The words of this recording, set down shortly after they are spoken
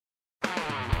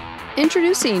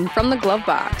Introducing From the Glove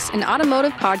Box, an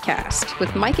automotive podcast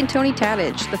with Mike and Tony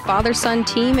Tadich, the father-son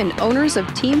team and owners of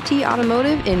TMT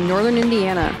Automotive in Northern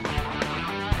Indiana.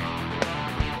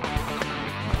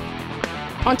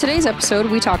 On today's episode,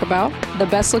 we talk about the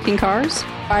best-looking cars,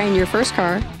 buying your first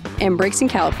car, and brakes and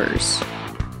calipers.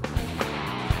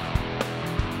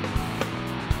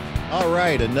 All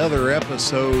right, another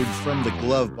episode from the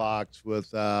Glove Box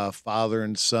with father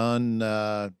and son,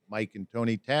 Mike and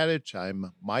Tony Tadich.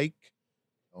 I'm Mike.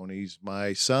 Tony's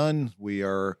my son. We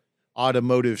are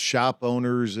automotive shop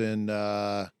owners in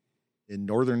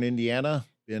Northern Indiana.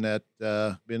 Been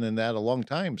in that a long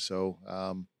time. So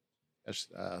that's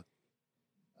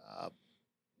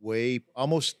way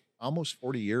almost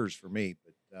 40 years for me.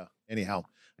 But anyhow,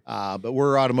 but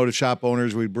we're automotive shop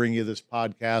owners. We bring you this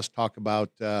podcast, talk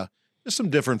about just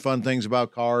some different fun things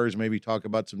about cars, maybe talk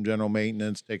about some general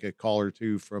maintenance, take a call or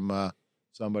two from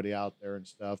somebody out there and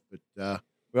stuff. But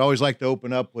we always like to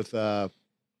open up with a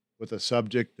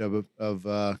subject of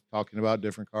talking about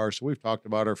different cars. So we've talked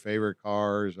about our favorite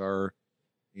cars,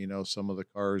 some of the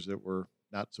cars that were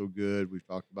not so good. We've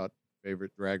talked about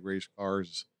favorite drag race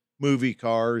cars, movie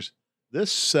cars.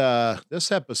 This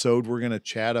episode, we're going to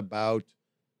chat about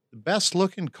the best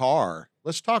looking car.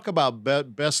 Let's talk about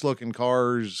best looking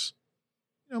cars.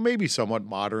 Maybe somewhat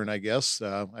modern, I guess.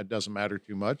 It doesn't matter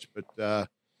too much, but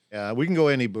we can go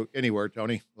anywhere,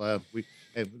 Tony. The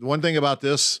one thing about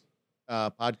this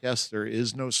podcast, there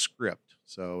is no script,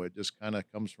 so it just kind of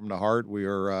comes from the heart. We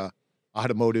are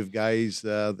automotive guys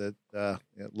that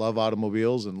love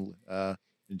automobiles and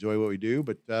enjoy what we do.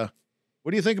 But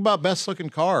what do you think about best looking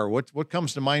car? What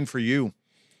comes to mind for you?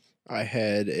 I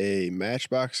had a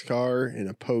Matchbox car and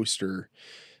a poster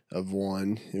of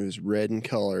one. It was red in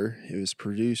color. It was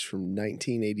produced from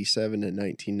 1987 to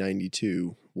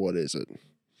 1992. What is it?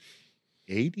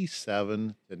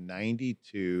 87 to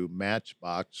 92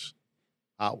 Matchbox.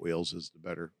 Hot Wheels is the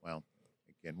better. Well,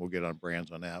 again, we'll get on brands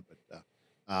on that, but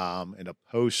and a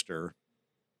poster.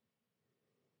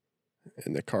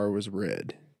 And the car was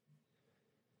red.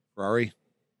 Ferrari?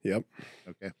 Yep.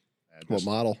 Okay. What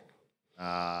model?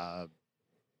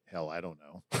 Hell, I don't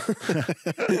know.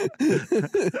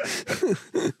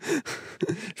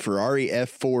 Ferrari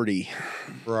F40.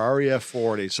 Ferrari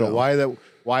F40. So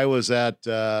why was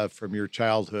that from your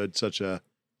childhood such a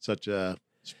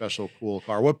special cool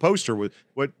car? What poster was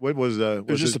what was it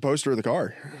was just a poster of the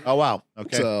car. Oh wow.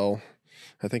 Okay. So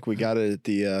I think we got it at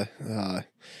the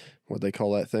what they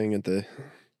call that thing at the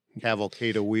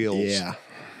Cavalcade of Wheels. Yeah.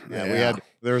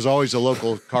 There was always a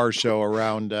local car show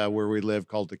around where we live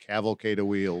called the Cavalcade of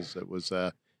Wheels. It was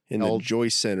in the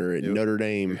Joyce Center at Notre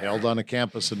Dame. Held on the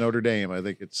campus of Notre Dame. I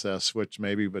think it's switched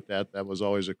maybe, but that was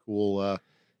always a cool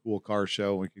car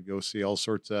show. We could go see all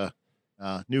sorts of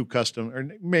new custom, or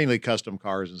mainly custom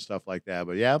cars and stuff like that.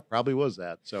 But yeah, probably was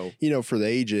that. So for the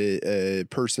age of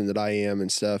person that I am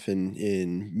and stuff,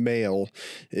 in male,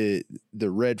 the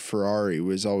red Ferrari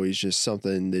was always just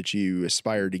something that you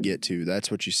aspired to get to. That's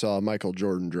what you saw Michael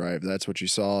Jordan drive. That's what you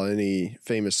saw any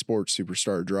famous sports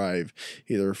superstar drive,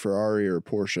 either a Ferrari or a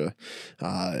Porsche.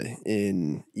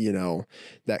 And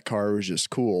that car was just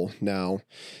cool. Now,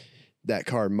 that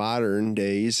car modern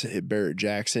days at Barrett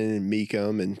Jackson and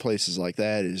Mecum and places like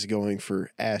that is going for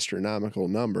astronomical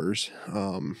numbers.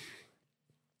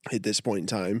 At this point in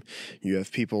time, you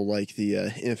have people like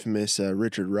the infamous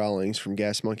Richard Rawlings from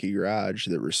Gas Monkey Garage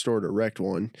that restored a wrecked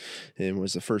one and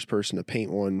was the first person to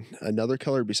paint one another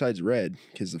color besides red,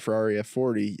 because the Ferrari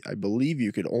F40, I believe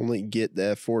you could only get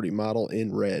the F40 model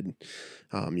in red.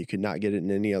 You could not get it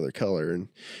in any other color, and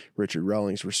Richard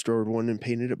Rawlings restored one and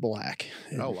painted it black.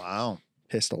 Oh wow.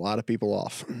 Pissed a lot of people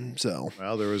off. So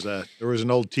well, there was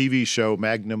an old TV show,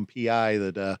 Magnum PI,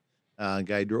 that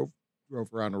guy drove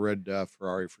around a red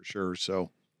Ferrari for sure.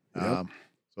 So, yep.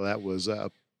 So that was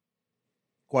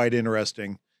quite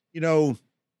interesting.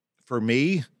 For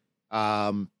me,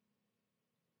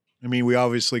 we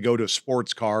obviously go to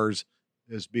sports cars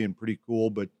as being pretty cool,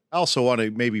 but I also want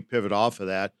to maybe pivot off of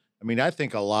that. I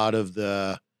think a lot of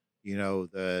the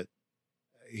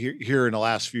here in the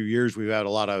last few years, we've had a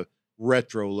lot of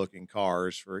retro looking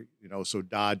cars for, so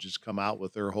Dodge has come out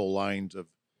with their whole lines of,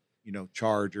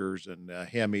 Chargers and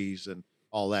Hemis and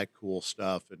all that cool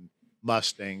stuff, and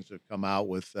Mustangs have come out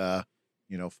with,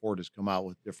 Ford has come out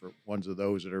with different ones of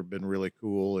those that have been really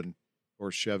cool. And of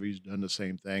course, Chevy's done the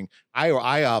same thing. I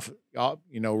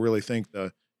really think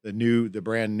the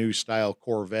brand new style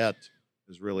Corvette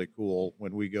is really cool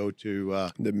when we go to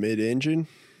the mid-engine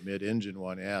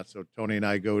one. Yeah. So Tony and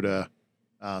I go to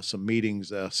some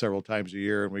meetings several times a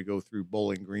year, and we go through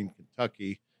Bowling Green,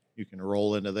 Kentucky. You can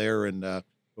roll into there and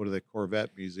go to the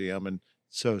Corvette Museum. And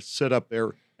sit up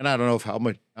there, and I don't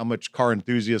know how much car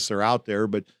enthusiasts are out there,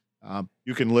 but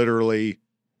you can literally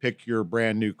pick your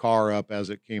brand new car up as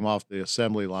it came off the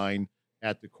assembly line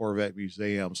at the Corvette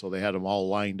Museum. So they had them all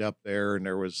lined up there, and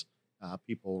there was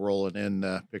people rolling in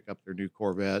to pick up their new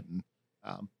Corvette, and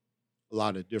a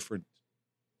lot of different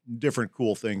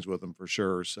cool things with them for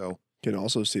sure. So can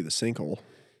also see the sinkhole.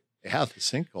 Yeah, the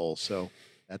sinkhole. So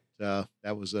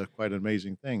that was quite an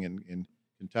amazing thing in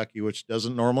Kentucky, which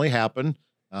doesn't normally happen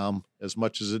as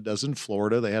much as it does in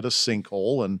Florida. They had a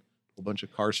sinkhole, and a bunch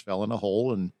of cars fell in a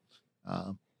hole, and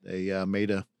they made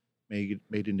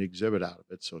an exhibit out of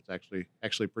it. So it's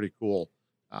actually pretty cool.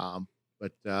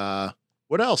 But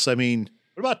what else? I mean,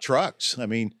 what about trucks? I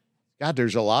mean, God,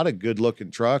 there's a lot of good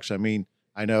looking trucks. I mean,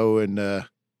 I know in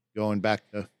going back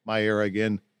to my era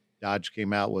again, Dodge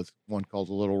came out with one called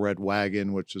the Little Red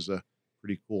Wagon, which is a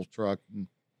pretty cool truck and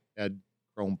had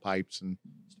chrome pipes and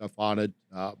stuff on it.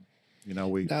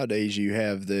 Nowadays you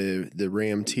have the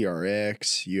Ram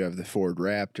TRX, you have the Ford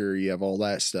Raptor, you have all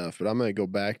that stuff. But I'm going to go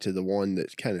back to the one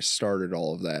that kind of started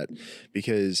all of that,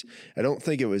 because I don't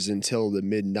think it was until the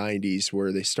mid 90s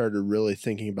where they started really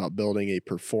thinking about building a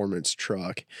performance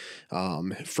truck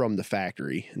from the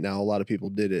factory. Now, a lot of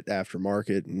people did it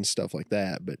aftermarket and stuff like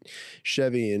that, but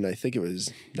Chevy, and I think it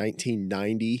was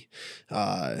 1990,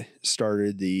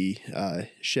 started the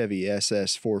Chevy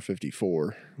SS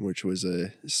 454, which was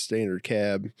a standard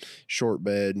cab, short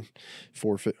bed,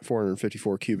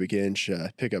 454 cubic inch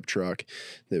pickup truck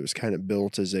that was kind of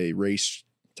built as a race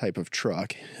type of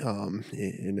truck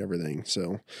and everything.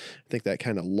 So I think that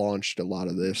kind of launched a lot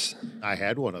of this. I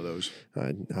had one of those.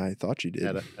 I thought you did.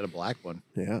 Had a black one.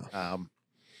 Yeah.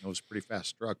 It was a pretty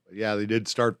fast truck, but yeah, they did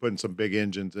start putting some big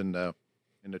engines in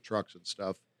the trucks and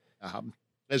stuff.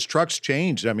 As trucks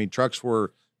changed, I mean, trucks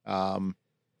were,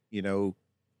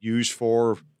 used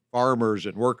for farmers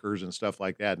and workers and stuff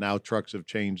like that. Now trucks have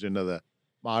changed into the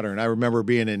modern. I remember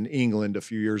being in England a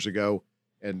few years ago,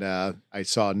 and I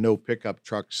saw no pickup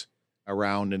trucks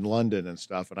around in London and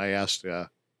stuff. And I asked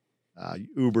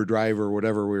Uber driver,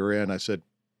 whatever we were in, I said,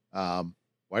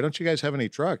 why don't you guys have any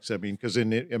trucks? I mean, because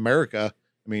in America,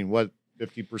 I mean, what,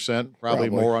 50% probably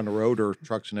more on the road are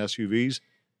trucks and SUVs.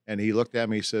 And he looked at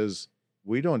me, he says,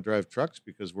 we don't drive trucks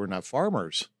because we're not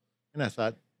farmers. And I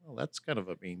thought, well, that's kind of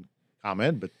a mean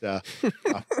comment, but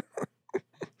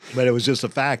but it was just a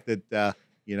fact that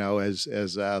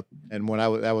and when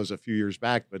that was a few years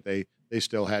back, but they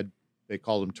still had, they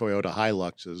called them Toyota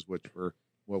Hiluxes, which were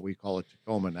what we call a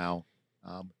Tacoma now.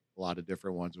 A lot of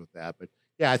different ones with that, but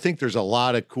yeah, I think there's a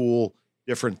lot of cool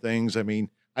different things. I mean,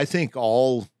 I think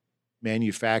all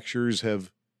manufacturers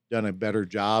have done a better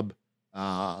job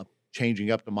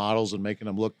changing up the models and making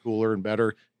them look cooler and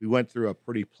better. We went through a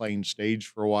pretty plain stage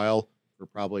for a while, for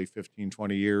probably 15,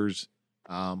 20 years.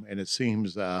 And it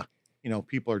seems,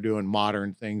 people are doing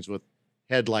modern things with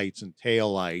headlights and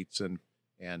taillights and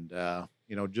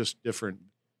just different,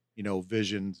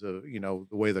 visions of, the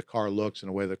way the car looks and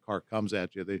the way the car comes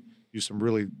at you. They do some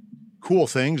really cool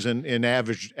things in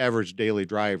average daily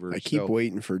drivers. I keep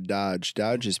waiting for Dodge.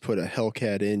 Dodge has put a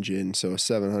Hellcat engine, so a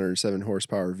 707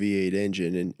 horsepower V8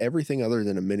 engine, and everything other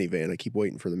than a minivan. I keep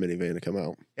waiting for the minivan to come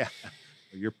out. Yeah.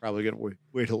 You're probably going to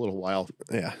wait a little while.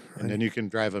 Yeah. And then you can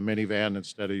drive a minivan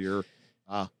instead of your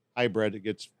hybrid that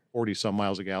gets 40 some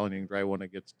miles a gallon. You can drive one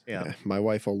that gets 10. Yeah, my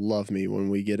wife will love me when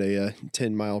we get a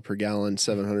 10 mile per gallon,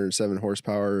 707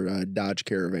 horsepower Dodge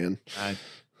Caravan.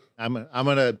 I'm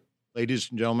going to, ladies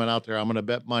and gentlemen out there, I'm going to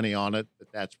bet money on it, but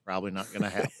that's probably not going to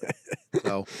happen.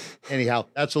 So anyhow,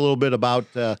 that's a little bit about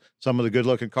some of the good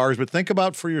looking cars, but think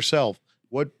about for yourself,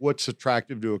 what's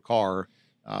attractive to a car?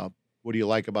 What do you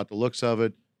like about the looks of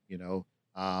it?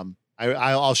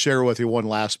 I'll share with you one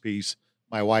last piece.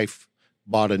 My wife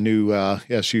bought a new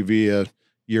SUV a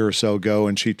year or so ago,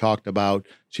 and she talked about,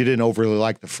 she didn't overly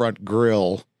like the front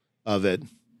grille of it,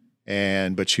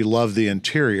 but she loved the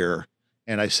interior.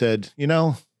 And I said,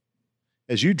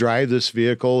 as you drive this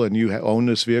vehicle and you own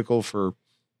this vehicle for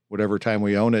whatever time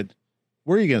we own it,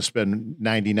 where are you going to spend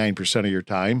 99% of your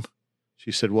time?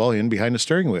 She said, well, in behind the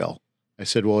steering wheel. I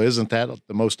said, well, isn't that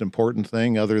the most important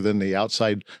thing other than the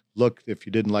outside look if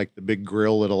you didn't like the big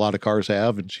grille that a lot of cars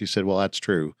have? And she said, well, that's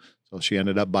true. So she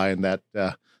ended up buying that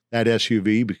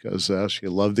SUV because she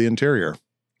loved the interior.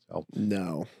 So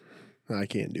no, I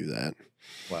can't do that.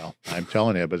 Well, I'm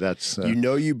telling you, but that's...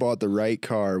 you bought the right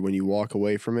car when you walk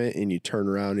away from it and you turn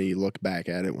around and you look back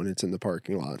at it when it's in the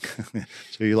parking lot.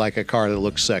 So you like a car that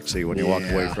looks sexy when you walk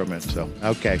away from it. So,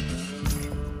 okay.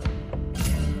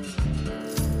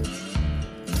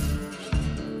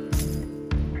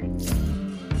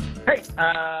 Hey,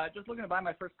 just looking to buy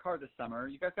my first car this summer.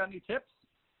 You guys got any tips?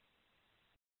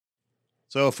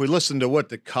 So if we listen to what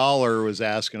the caller was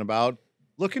asking about,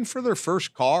 looking for their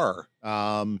first car,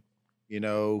 and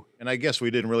I guess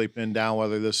we didn't really pin down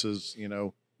whether this is,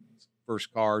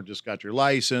 first car, just got your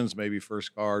license, maybe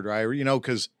first car driver,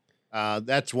 because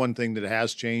that's one thing that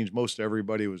has changed. Most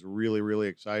everybody was really, really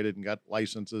excited and got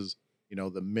licenses,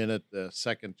 the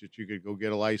second that you could go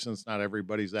get a license. Not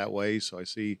everybody's that way. So I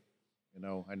see,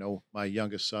 I know my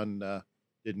youngest son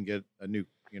didn't get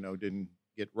didn't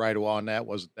get right on that.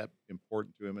 Wasn't that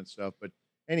important to him and stuff. But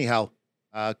anyhow,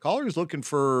 callers looking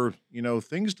for,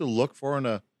 things to look for in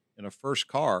a first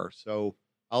car. So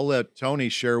I'll let Tony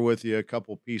share with you a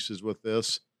couple pieces with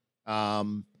this.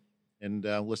 And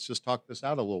let's just talk this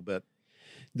out a little bit.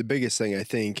 The biggest thing I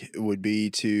think would be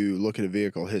to look at a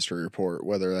vehicle history report,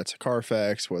 whether that's a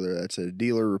Carfax, whether that's a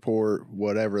dealer report,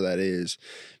 whatever that is.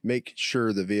 Make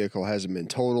sure the vehicle hasn't been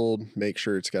totaled, make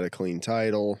sure it's got a clean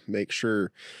title, make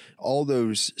sure all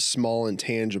those small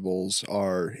intangibles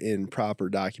are in proper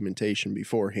documentation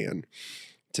beforehand.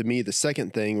 To me, the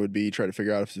second thing would be try to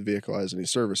figure out if the vehicle has any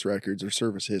service records or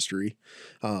service history.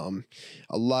 A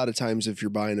lot of times if you're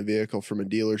buying a vehicle from a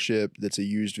dealership that's a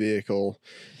used vehicle,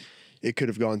 it could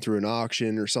have gone through an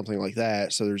auction or something like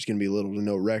that. So there's going to be little to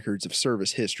no records of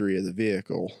service history of the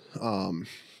vehicle.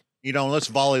 Let's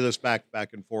volley this back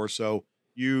and forth. So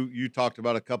you talked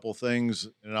about a couple things,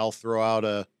 and I'll throw out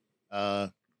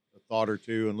a thought or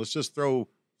two, and let's just throw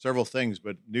several things.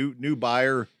 But new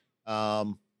buyer, I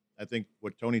think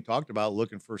what Tony talked about,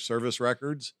 looking for service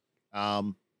records.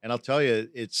 And I'll tell you,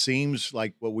 it seems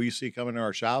like what we see coming to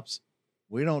our shops,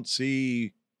 we don't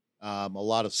see a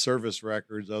lot of service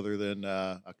records other than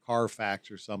a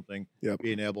Carfax or something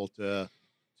being able to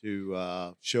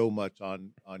show much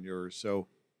on yours. So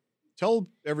tell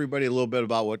everybody a little bit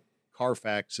about what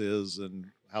Carfax is and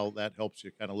how that helps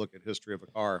you kind of look at history of a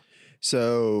car.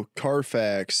 So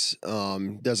Carfax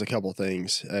does a couple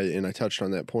things, and I touched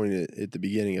on that point at the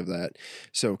beginning of that.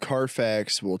 So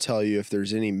Carfax will tell you if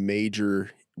there's any major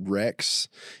wrecks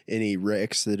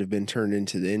that have been turned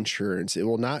into the insurance. It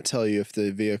will not tell you if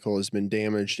the vehicle has been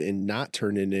damaged and not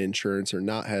turned into insurance or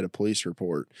not had a police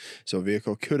report. So a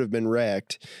vehicle could have been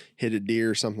wrecked, hit a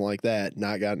deer, something like that,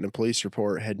 not gotten a police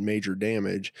report, had major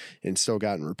damage, and still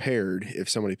gotten repaired if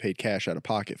somebody paid cash out of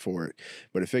pocket for it.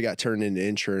 But if it got turned into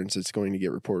insurance, it's going to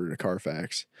get reported to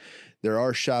Carfax. There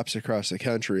are shops across the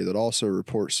country that also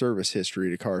report service history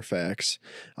to Carfax,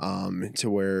 to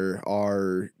where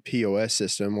our POS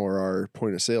system or our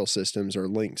point of sale systems are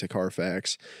linked to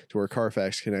Carfax, to where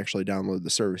Carfax can actually download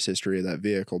the service history of that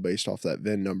vehicle based off that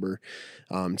VIN number,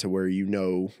 to where you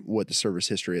know what the service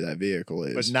history of that vehicle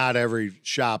is. But not every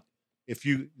shop,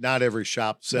 not every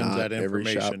shop sends that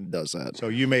information. Every shop does that. So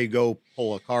you may go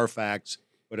pull a Carfax,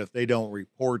 but if they don't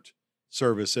report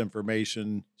service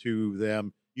information to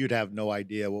them, you'd have no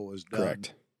idea what was done.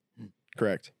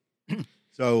 Correct.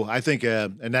 So I think,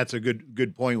 and that's a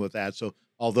good point with that. So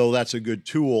although that's a good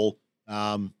tool,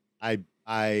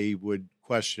 I would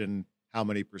question how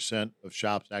many percent of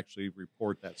shops actually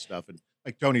report that stuff. And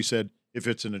like Tony said, if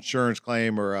it's an insurance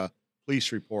claim or a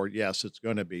police report, yes, it's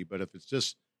going to be. But if it's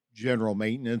just general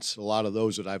maintenance, a lot of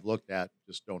those that I've looked at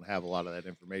just don't have a lot of that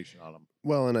information on them.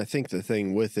 Well, and I think the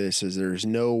thing with this is there's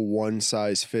no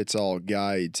one-size-fits-all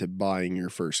guide to buying your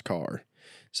first car.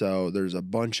 So there's a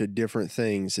bunch of different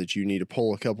things that you need to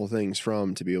pull a couple things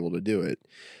from to be able to do it.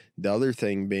 The other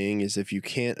thing being is if you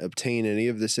can't obtain any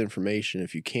of this information,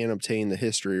 if you can't obtain the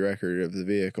history record of the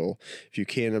vehicle, if you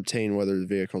can't obtain whether the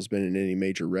vehicle's been in any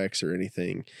major wrecks or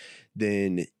anything,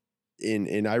 then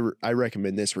I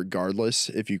recommend this regardless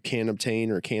if you can obtain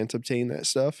or can't obtain that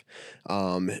stuff.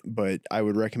 But I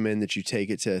would recommend that you take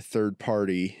it to a third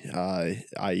party,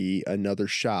 i.e. another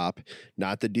shop,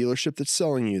 not the dealership that's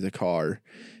selling you the car.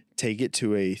 Take it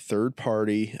to a third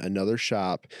party, another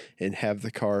shop, and have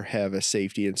the car have a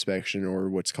safety inspection or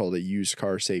what's called a used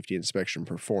car safety inspection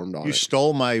performed on it. You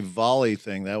stole my volley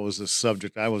thing. That was the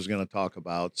subject I was going to talk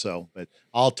about. But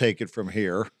I'll take it from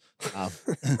here.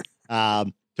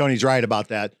 Tony's right about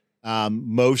that.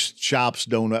 Most shops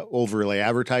don't overly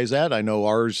advertise that. I know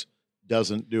ours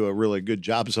doesn't do a really good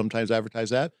job sometimes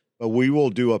advertise that, but we will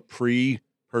do a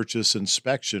pre-purchase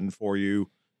inspection for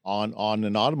you on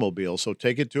an automobile. So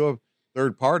take it to a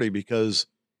third party, because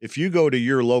if you go to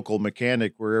your local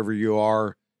mechanic, wherever you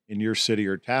are in your city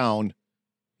or town,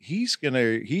 he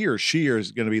or she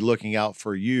is going to be looking out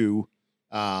for you,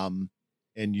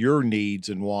 and your needs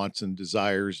and wants and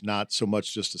desires, not so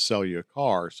much just to sell you a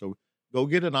car. So go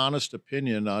get an honest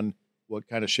opinion on what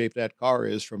kind of shape that car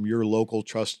is from your local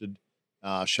trusted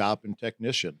shop and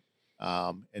technician.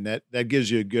 And that gives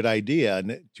you a good idea.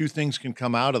 And two things can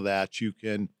come out of that. You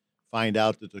can find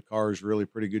out that the car is really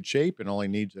pretty good shape and only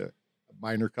needs a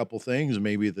minor couple things,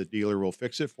 maybe the dealer will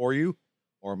fix it for you,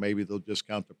 or maybe they'll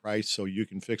discount the price so you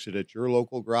can fix it at your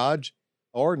local garage.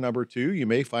 Or number two, you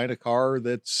may find a car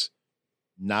that's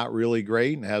not really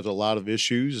great and has a lot of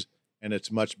issues, and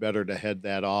it's much better to head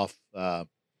that off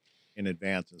in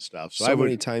advance and stuff. So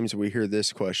many times we hear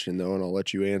this question, though, and I'll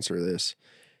let you answer this.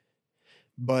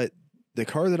 But the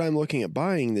car that I'm looking at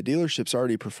buying, the dealership's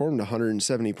already performed a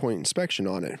 170-point inspection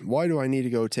on it. Why do I need to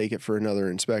go take it for another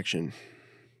inspection?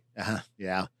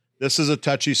 Yeah, this is a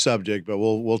touchy subject, but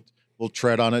we'll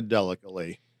tread on it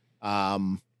delicately.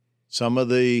 Some of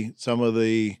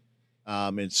the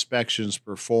inspections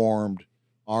performed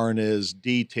aren't as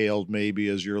detailed maybe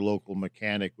as your local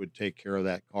mechanic would take care of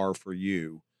that car for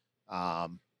you.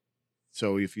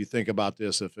 So if you think about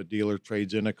this, if a dealer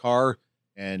trades in a car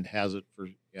and has it for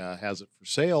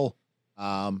sale,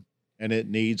 and it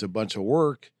needs a bunch of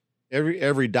work,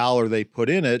 every dollar they put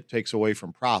in it takes away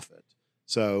from profit.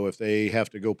 So if they have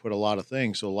to go put a lot of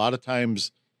things, so a lot of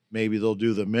times maybe they'll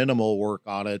do the minimal work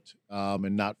on it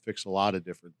and not fix a lot of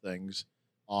different things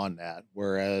on that.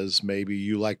 Whereas maybe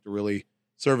you like to really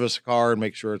service a car and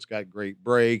make sure it's got great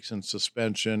brakes and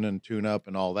suspension and tune up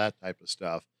and all that type of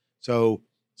stuff. So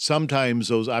sometimes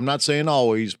those, I'm not saying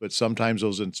always, but sometimes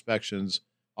those inspections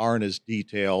aren't as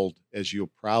detailed as you'll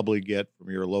probably get from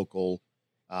your local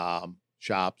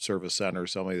shop, service center,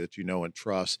 somebody that you know and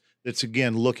trust. That's,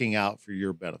 again, looking out for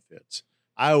your benefits.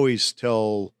 I always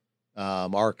tell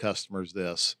our customers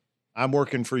this: I'm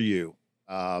working for you.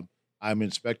 I'm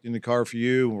inspecting the car for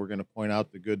you, and we're going to point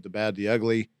out the good, the bad, the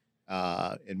ugly,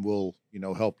 and we'll,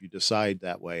 help you decide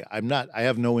that way. I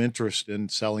have no interest in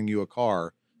selling you a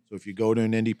car. So if you go to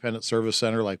an independent service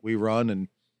center like we run, and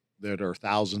that are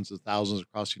thousands and thousands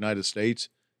across the United States,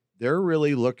 they're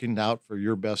really looking out for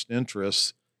your best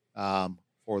interests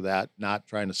for that, not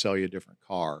trying to sell you a different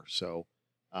car. So,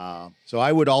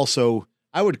 I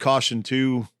would caution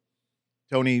too,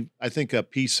 Tony. I think a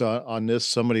piece on this,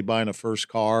 somebody buying a first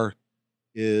car,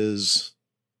 is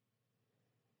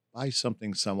buy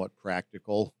something somewhat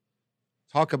practical.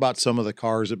 Talk about some of the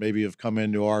cars that maybe have come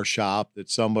into our shop that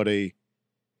somebody,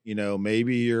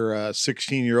 maybe you're a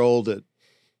 16-year-old that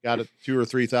got it $2,000 or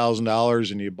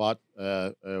 $3,000 and you bought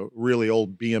a really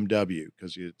old BMW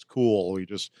because it's cool.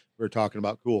 We're talking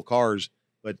about cool cars,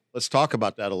 but let's talk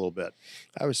about that a little bit.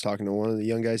 I was talking to one of the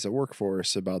young guys that work for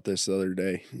us about this the other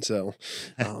day. So,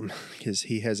 because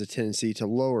he has a tendency to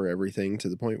lower everything to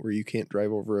the point where you can't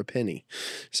drive over a penny.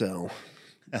 So,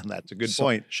 and that's a good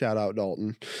point. Shout out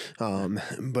Dalton.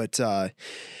 But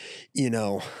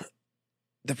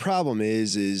the problem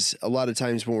is a lot of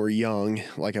times when we're young,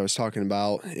 like I was talking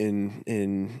about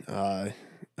in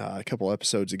a couple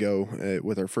episodes ago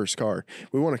with our first car,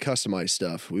 we want to customize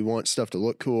stuff. We want stuff to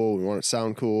look cool. We want it to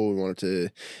sound cool. We want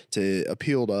it to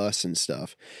appeal to us and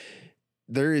stuff.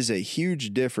 There is a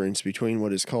huge difference between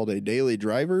what is called a daily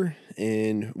driver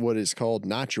and what is called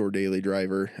not your daily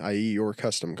driver, i.e. your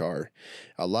custom car.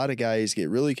 A lot of guys get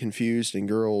really confused, and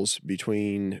girls,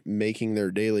 between making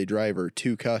their daily driver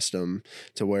too custom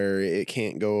to where it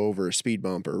can't go over a speed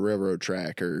bump or railroad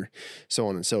track or so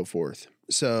on and so forth.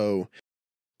 So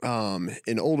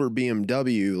an older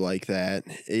BMW like that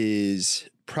is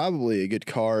probably a good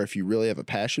car if you really have a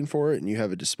passion for it and you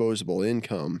have a disposable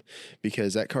income,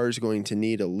 because that car is going to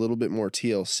need a little bit more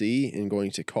TLC and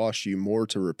going to cost you more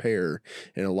to repair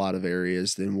in a lot of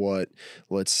areas than what,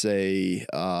 let's say,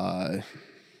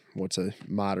 what's a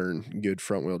modern good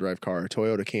front wheel drive car? A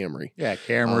Toyota Camry. Yeah,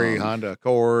 Camry, Honda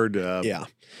Accord. Yeah.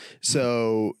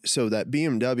 So that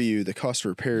BMW, the cost of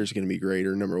repair is going to be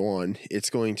greater. Number one, it's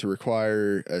going to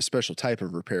require a special type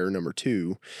of repair. Number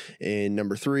two, and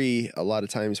number three, a lot of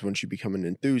times once you become an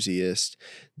enthusiast,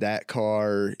 that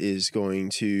car is going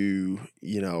to,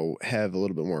 have a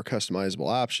little bit more customizable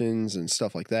options and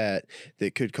stuff like that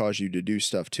could cause you to do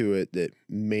stuff to it that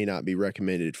may not be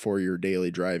recommended for your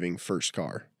daily driving first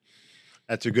car.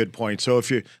 That's a good point. So if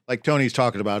you, like Tony's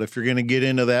talking about, if you're going to get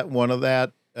into one of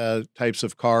that types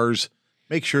of cars,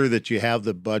 make sure that you have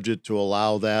the budget to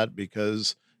allow that,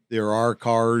 because there are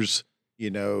cars,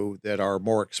 that are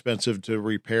more expensive to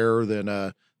repair than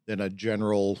a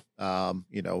general,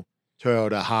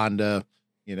 Toyota, Honda,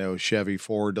 Chevy,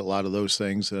 Ford, a lot of those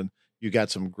things. And you got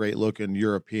some great looking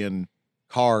European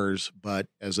cars, but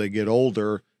as they get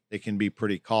older, they can be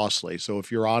pretty costly. So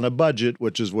if you're on a budget,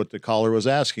 which is what the caller was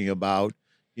asking about,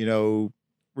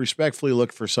 respectfully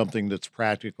look for something that's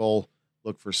practical,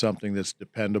 look for something that's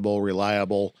dependable,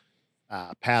 reliable.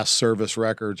 Past service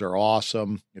records are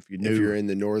awesome. If you're in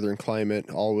the northern climate,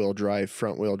 all-wheel drive,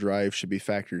 front-wheel drive should be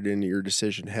factored into your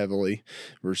decision heavily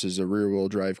versus a rear-wheel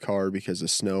drive car because of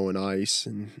snow and ice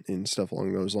and stuff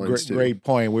along those lines too. Great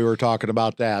point. We were talking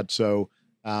about that. So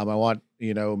I want,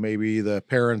 maybe the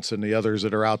parents and the others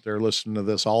that are out there listening to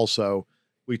this also,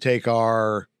 we take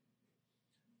our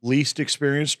least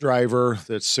experienced driver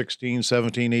that's 16,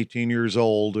 17, 18 years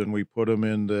old, and we put them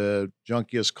in the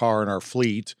junkiest car in our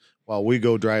fleet while we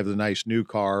go drive the nice new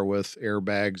car with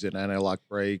airbags and anti-lock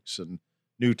brakes and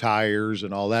new tires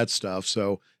and all that stuff.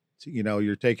 So,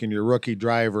 you're taking your rookie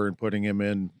driver and putting him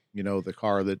in, the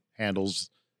car that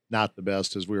handles not the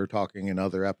best, as we were talking in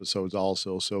other episodes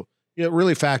also. So,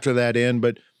 really factor that in.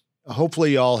 But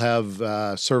hopefully you all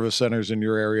have service centers in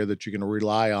your area that you can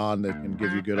rely on that can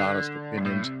give you good, honest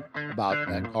opinions about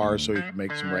that car so you can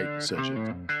make some right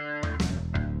decisions.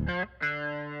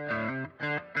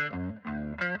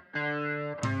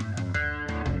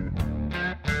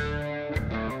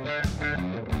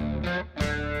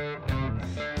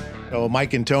 So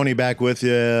Mike and Tony back with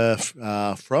you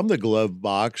from the glove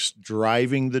box,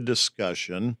 driving the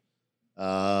discussion.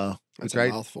 That's a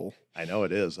mouthful. I know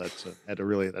it is. That's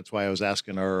why I was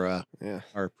asking our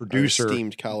producer, our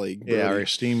esteemed colleague, Brody. Our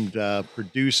esteemed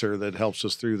producer that helps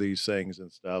us through these things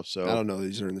and stuff. So I don't know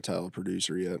these are in the title of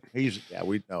producer yet. He's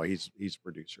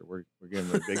producer. We're giving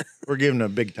him a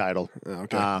big title.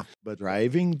 Okay, but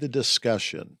driving the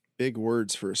discussion. Big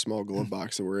words for a small glove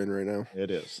box that we're in right now.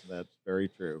 It is. That's very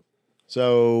true.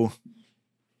 So,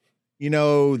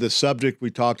 the subject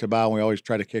we talked about, and we always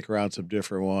try to kick around some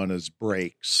different one, is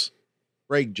brakes,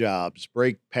 brake jobs,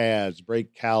 brake pads,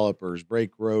 brake calipers,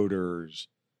 brake rotors.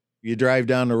 You drive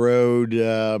down the road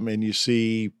and you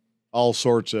see all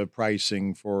sorts of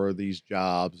pricing for these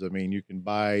jobs. I mean, you can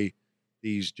buy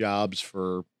these jobs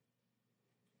for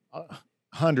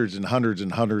hundreds and hundreds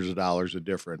and hundreds of dollars of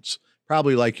difference.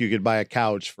 Probably like you could buy a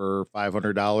couch for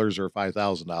 $500 or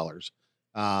 $5,000.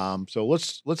 So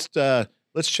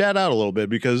let's chat out a little bit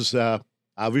because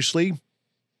obviously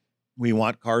we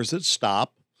want cars that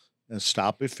stop and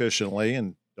stop efficiently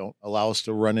and don't allow us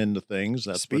to run into things.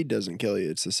 That speed doesn't kill you;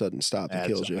 it's the sudden stop that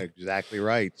kills you. Exactly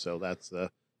right. So that's the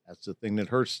thing that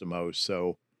hurts the most.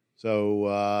 So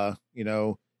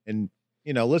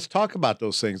let's talk about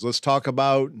those things. Let's talk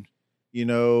about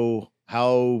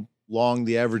how long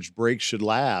the average brake should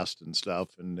last and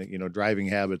stuff, and driving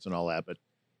habits and all that. But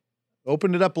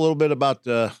open it up a little bit about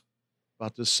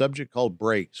this subject called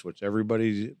brakes, which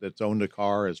everybody that's owned a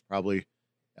car has probably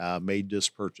made this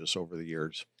purchase over the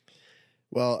years.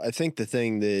 Well, I think the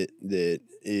thing that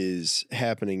is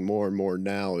happening more and more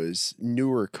now is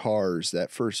newer cars,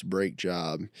 that first brake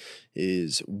job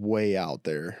is way out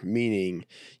there. Meaning,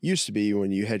 used to be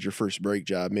when you had your first brake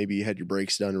job, maybe you had your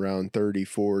brakes done around 30,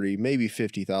 40, maybe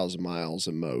 50,000 miles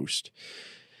at most.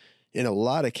 In a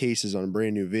lot of cases on a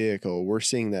brand new vehicle, we're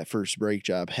seeing that first brake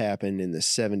job happen in the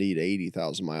 70 to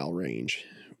 80,000 mile range,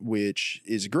 which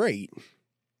is great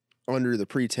under the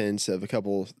pretense of a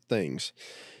couple of things.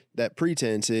 That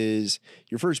pretense is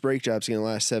your first brake job is going to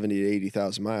last 70 to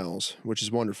 80,000 miles, which is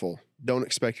wonderful. Don't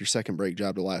expect your second brake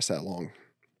job to last that long.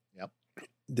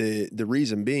 The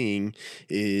reason being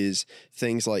is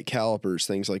things like calipers,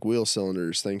 things like wheel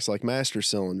cylinders, things like master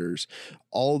cylinders,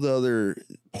 all the other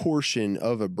portion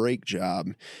of a brake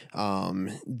job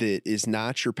that is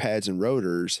not your pads and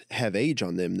rotors have age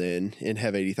on them then and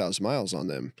have 80,000 miles on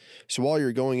them. So while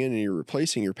you're going in and you're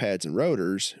replacing your pads and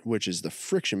rotors, which is the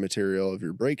friction material of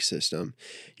your brake system,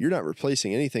 you're not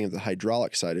replacing anything of the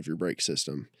hydraulic side of your brake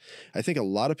system. I think a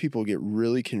lot of people get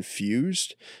really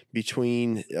confused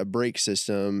between a brake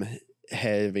system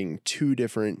having two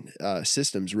different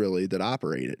systems really that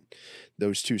operate it.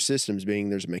 Those two systems being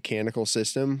there's a mechanical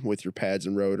system with your pads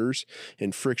and rotors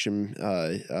and friction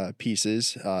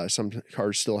pieces. Some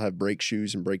cars still have brake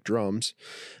shoes and brake drums.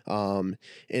 And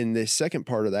the second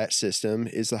part of that system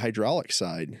is the hydraulic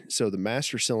side. So the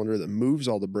master cylinder that moves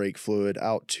all the brake fluid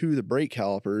out to the brake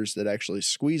calipers that actually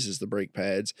squeezes the brake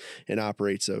pads and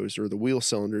operates those, or the wheel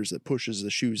cylinders that pushes the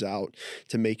shoes out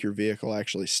to make your vehicle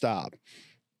actually stop.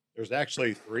 There's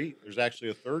actually three. There's actually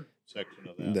a third section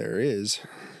of that. There is.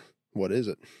 What is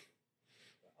it?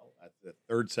 The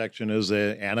third section is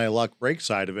the anti-lock brake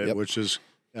side of it, which is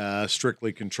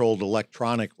strictly controlled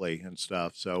electronically and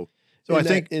stuff. So I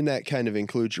think that kind of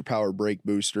includes your power brake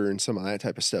booster and some of that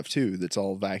type of stuff too. That's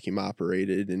all vacuum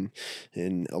operated and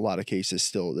in a lot of cases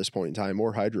still at this point in time,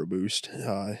 or hydro boost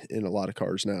in a lot of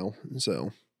cars now.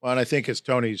 So, well, and I think as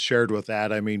Tony shared with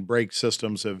that, I mean, brake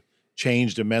systems have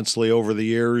changed immensely over the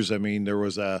years. I mean, there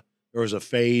was a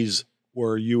phase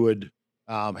where you would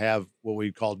have what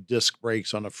we call disc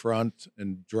brakes on the front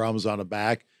and drums on the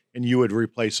back, and you would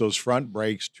replace those front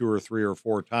brakes 2 or 3 or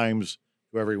 4 times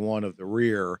to every one of the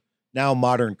rear. Now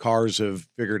modern cars have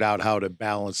figured out how to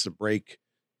balance the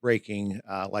braking,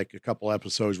 like a couple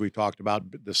episodes we talked about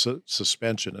the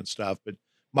suspension and stuff, but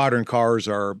modern cars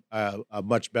are a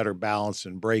much better balance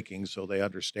in braking, so they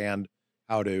understand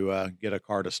how to get a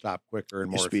car to stop quicker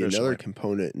and more efficiently. efficiently. Another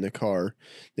component in the car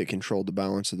that controlled the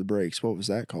balance of the brakes. What was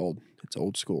that called? It's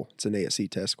old school. It's an ASE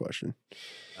test question.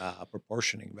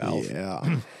 Proportioning valve.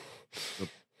 Yeah.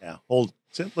 Yeah.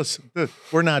 Listen,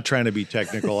 we're not trying to be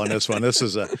technical on this one. This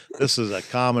is a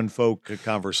common folk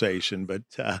conversation, but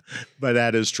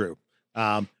that is true.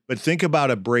 But think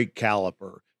about a brake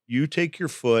caliper. You take your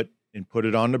foot and put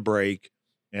it on the brake,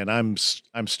 and I'm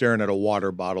staring at a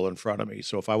water bottle in front of me.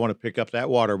 So if I want to pick up that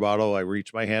water bottle, I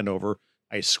reach my hand over,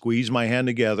 I squeeze my hand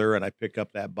together, and I pick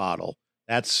up that bottle.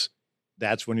 That's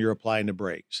when you're applying the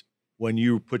brakes. When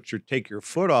you take your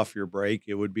foot off your brake,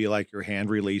 it would be like your hand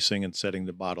releasing and setting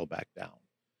the bottle back down.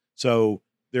 So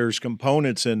there's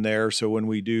components in there. So when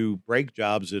we do brake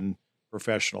jobs in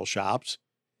professional shops,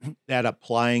 that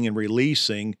applying and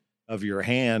releasing of your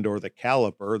hand or the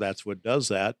caliper, that's what does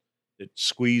that. It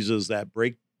squeezes that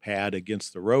brake pad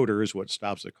against the rotor is what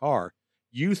stops the car.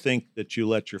 You think that you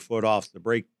let your foot off the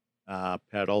brake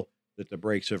pedal, that the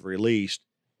brakes have released,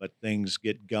 but things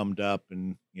get gummed up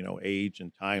and, age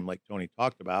and time, like Tony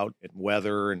talked about, and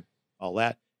weather and all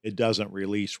that, it doesn't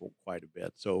release quite a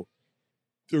bit. So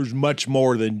there's much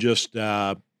more than just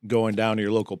going down to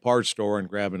your local parts store and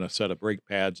grabbing a set of brake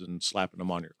pads and slapping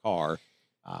them on your car.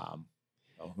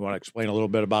 You want to explain a little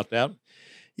bit about that?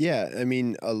 Yeah, I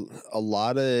mean, a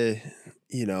lot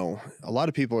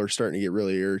of people are starting to get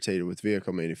really irritated with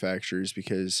vehicle manufacturers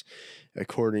because,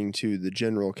 according to the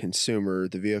general consumer,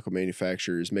 the vehicle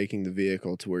manufacturer is making the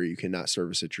vehicle to where you cannot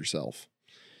service it yourself.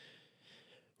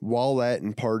 While that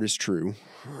in part is true,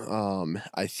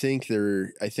 I think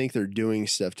they're doing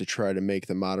stuff to try to make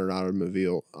the modern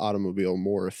automobile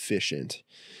more efficient.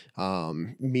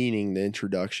 Meaning the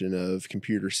introduction of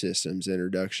computer systems,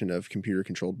 introduction of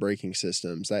computer-controlled braking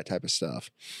systems, that type of stuff.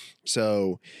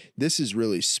 So this is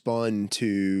really spun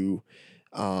to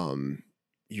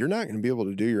you're not going to be able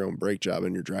to do your own brake job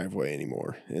in your driveway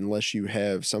anymore unless you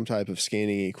have some type of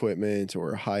scanning equipment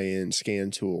or a high-end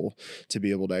scan tool to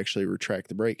be able to actually retract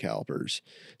the brake calipers.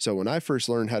 So when I first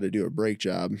learned how to do a brake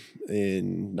job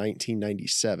in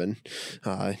 1997,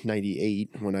 98,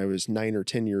 when I was 9 or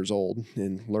 10 years old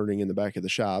and learning in the back of the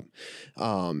shop,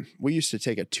 we used to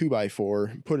take a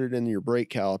 2x4, put it in your brake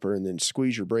caliper, and then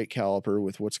squeeze your brake caliper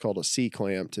with what's called a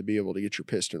C-clamp to be able to get your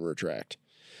piston retract.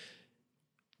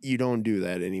 You don't do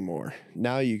that anymore.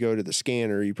 Now you go to the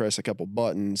scanner, you press a couple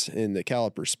buttons, and the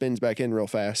caliper spins back in real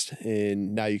fast,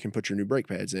 and now you can put your new brake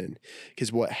pads in.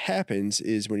 Because what happens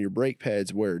is when your brake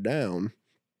pads wear down,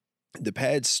 the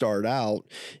pads start out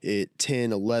at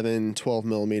 10, 11, 12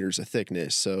 millimeters of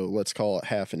thickness. So let's call it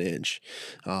half an inch,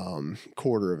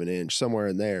 quarter of an inch, somewhere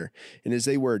in there. And as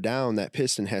they wear down, that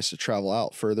piston has to travel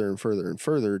out further and further and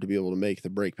further to be able to make the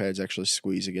brake pads actually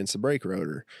squeeze against the brake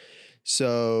rotor.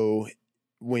 So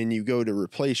when you go to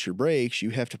replace your brakes,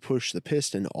 you have to push the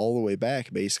piston all the way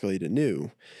back basically to new.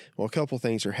 Well, a couple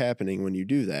things are happening when you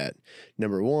do that.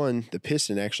 Number one, the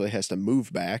piston actually has to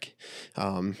move back.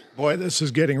 Boy, this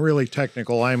is getting really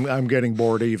technical. I'm getting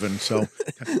bored even. So,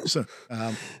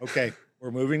 okay, we're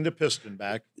moving the piston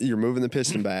back. You're moving the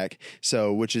piston back,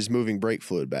 which is moving brake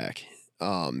fluid back.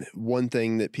 One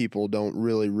thing that people don't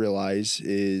really realize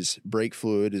is brake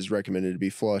fluid is recommended to be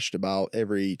flushed about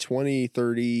every 20,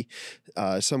 30,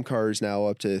 some cars now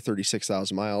up to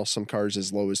 36,000 miles, some cars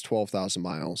as low as 12,000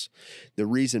 miles. The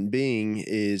reason being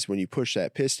is when you push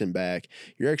that piston back,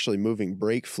 you're actually moving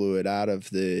brake fluid out of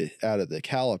the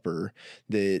caliper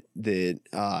that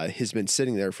has been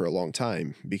sitting there for a long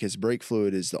time, because brake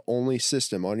fluid is the only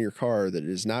system on your car that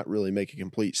does not really make a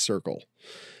complete circle.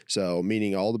 So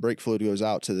meaning all the brake fluid goes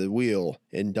out to the wheel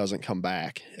and doesn't come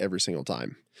back every single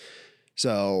time.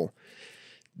 So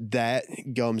that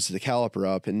gums the caliper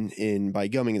up, and by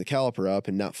gumming the caliper up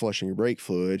and not flushing your brake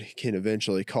fluid can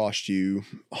eventually cost you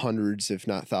hundreds, if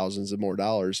not thousands of more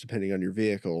dollars, depending on your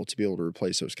vehicle, to be able to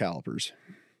replace those calipers.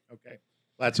 Okay.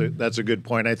 That's a good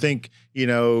point. I think,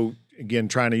 again,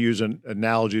 trying to use an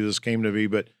analogy, this came to me,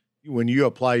 but when you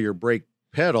apply your brake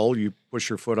pedal, you push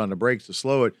your foot on the brake to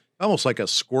slow it, almost like a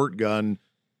squirt gun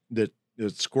that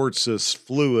squirts this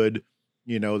fluid,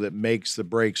 that makes the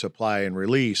brakes apply and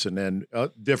release. And then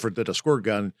different than a squirt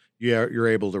gun, you're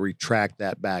able to retract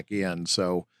that back in.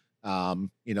 So,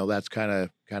 that's kind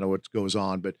of what goes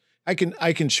on. But I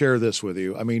can share this with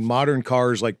you. I mean, modern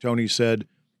cars, like Tony said,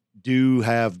 do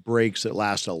have brakes that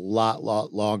last a lot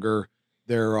longer.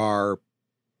 There are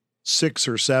 6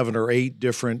 or 7 or 8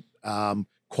 different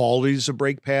qualities of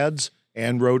brake pads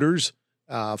and rotors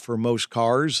for most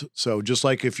cars. So just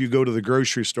like if you go to the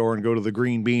grocery store and go to the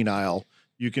green bean aisle,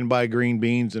 you can buy green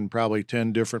beans in probably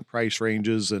 10 different price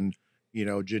ranges and,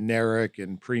 generic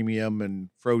and premium and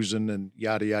frozen and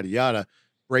yada, yada, yada.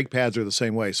 Brake pads are the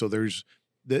same way. So there's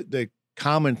the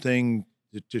common thing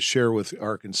to share with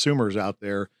our consumers out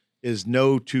there is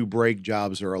no 2 brake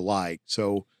jobs are alike.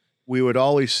 So we would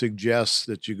always suggest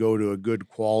that you go to a good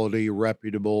quality,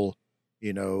 reputable,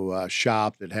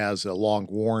 shop that has a long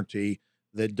warranty,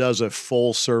 that does a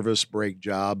full service brake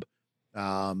job,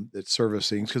 that's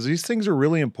servicing, because these things are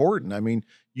really important. I mean,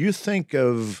 you think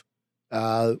of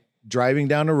driving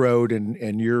down the road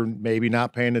and you're maybe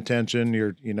not paying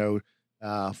attention,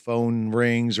 phone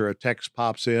rings or a text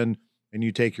pops in and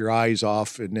you take your eyes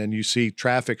off and then you see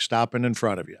traffic stopping in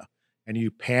front of you and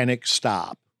you panic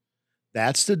stop.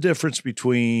 That's the difference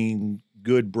between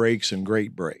good brakes and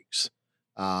great brakes.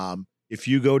 If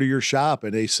you go to your shop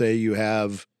and they say you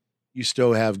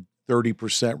still have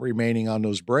 30% remaining on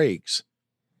those brakes,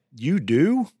 you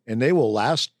do, and they will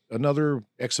last another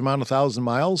X amount of 1,000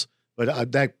 miles,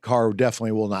 but that car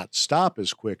definitely will not stop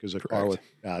as quick as a car with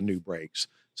new brakes.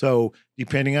 So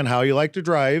depending on how you like to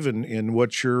drive and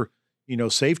what your,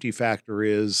 safety factor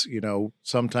is,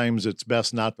 sometimes it's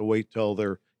best not to wait till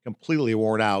they're completely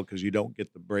worn out because you don't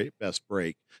get the best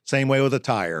brake. Same way with a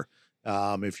tire.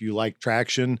 If you like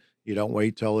traction, you don't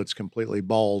wait till it's completely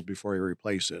bald before you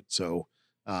replace it. So,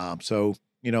 I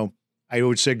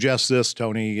would suggest this,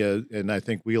 Tony, and I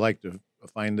think we like to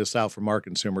find this out from our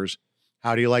consumers.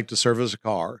 How do you like to service a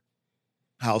car?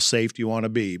 How safe do you want to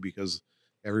be? Because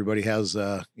everybody has,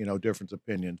 different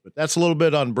opinions. But that's a little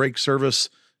bit on brake service.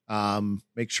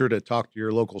 Make sure to talk to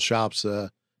your local shops,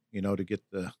 to get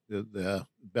the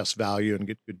best value and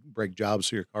get good brake jobs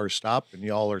so your cars stop and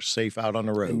y'all are safe out on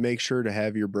the road. And make sure to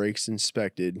have your brakes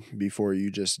inspected before you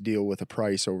just deal with a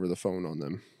price over the phone on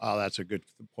them. Oh, that's a good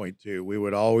point too. We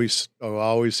would always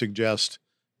suggest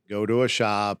go to a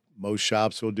shop. Most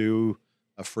shops will do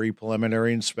a free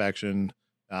preliminary inspection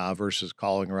versus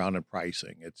calling around and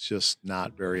pricing. It's just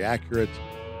not very accurate.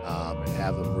 And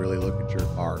have them really look at your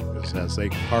car, because as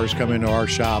cars come into our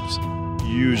shops,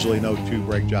 usually no 2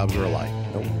 brake jobs are alike.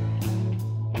 Nope.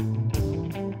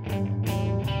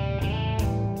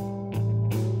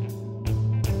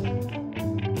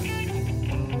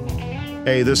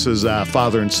 Hey, this is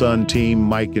father and son team,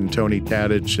 Mike and Tony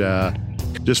Tadich.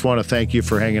 Just want to thank you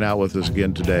for hanging out with us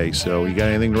again today. So you got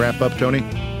anything to wrap up, Tony?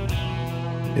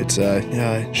 It's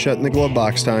shutting the glove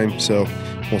box time. So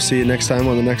we'll see you next time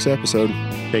on the next episode.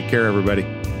 Take care, everybody.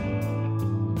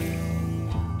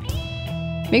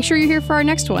 Make sure you're here for our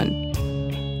next one.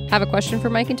 Have a question for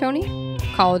Mike and Tony?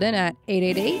 Call it in at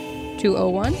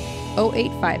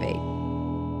 888-201-0858.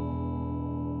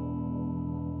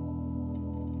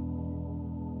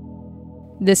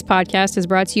 This podcast is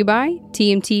brought to you by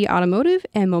TMT Automotive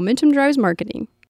and Momentum Drives Marketing.